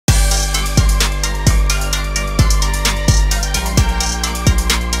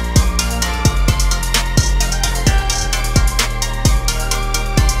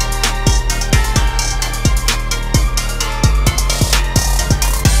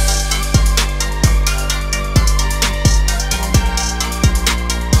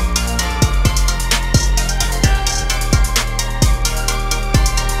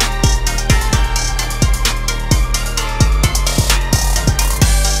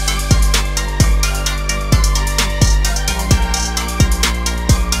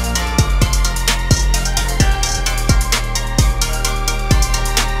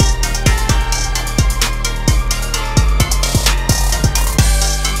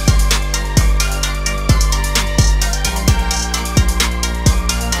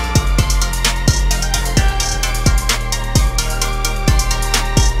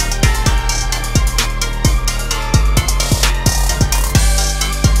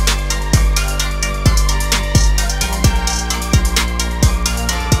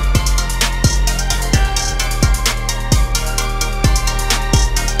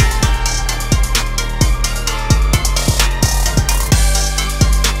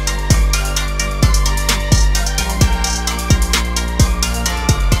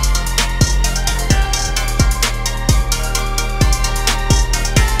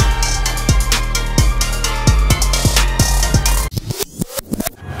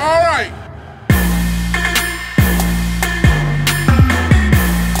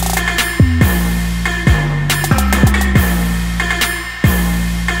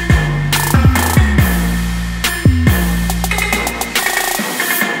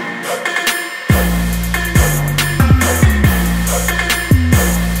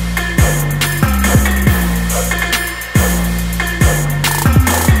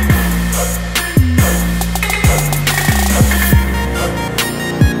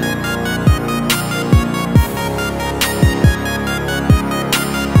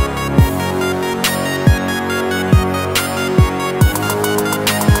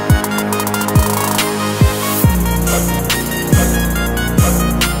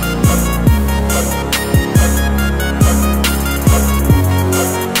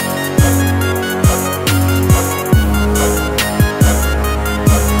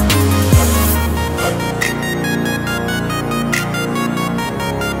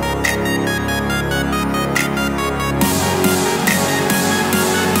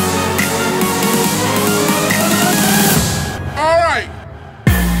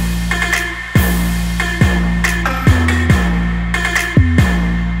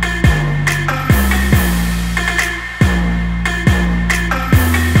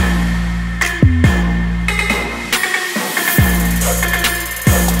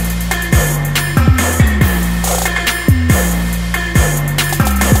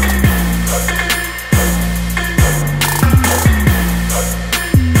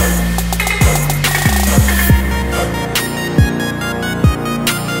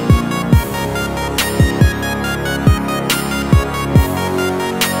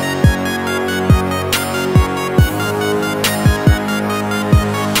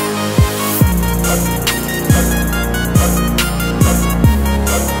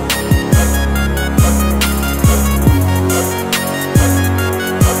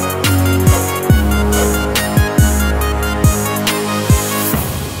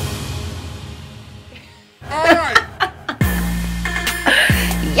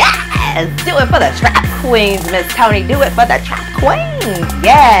for the trap queens, Miss Tony. Do it for the trap queens.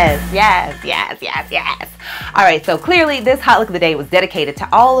 Yes, yes, yes, yes, yes. All right, so clearly this hot look of the day was dedicated to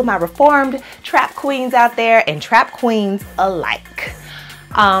all of my reformed trap queens out there and trap queens alike.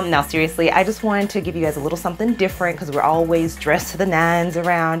 Now seriously, I just wanted to give you guys a little something different because we're always dressed to the nines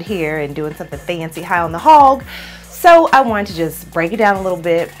around here and doing something fancy high on the hog. So I wanted to just break it down a little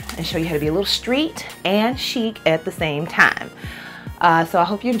bit and show you how to be a little street and chic at the same time. So I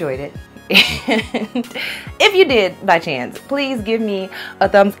hope you enjoyed it. And if you did by chance, please give me a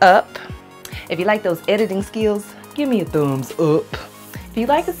thumbs up. If you like those editing skills, give me a thumbs up. If you'd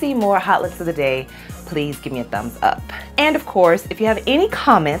like to see more hot looks of the day, please give me a thumbs up. And of course, if you have any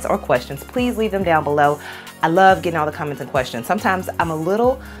comments or questions, please leave them down below. I love getting all the comments and questions. Sometimes I'm a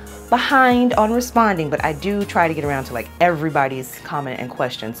little behind on responding, but I do try to get around to like everybody's comment and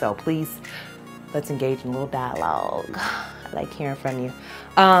question. So please, let's engage in a little dialogue. I like hearing from you.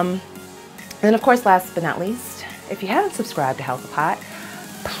 And of course, last but not least, if you haven't subscribed to House of Hot,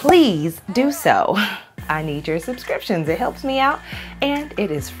 please do so. I need your subscriptions. It helps me out and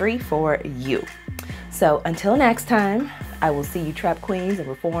it is free for you. So until next time, I will see you trap queens and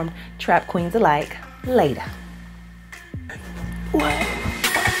reformed trap queens alike later. What?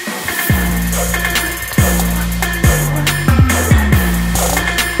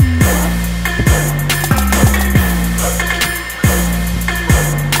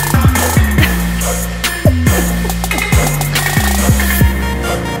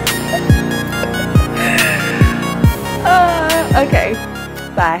 Okay,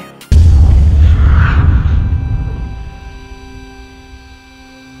 bye.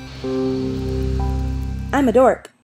 I'm a dork.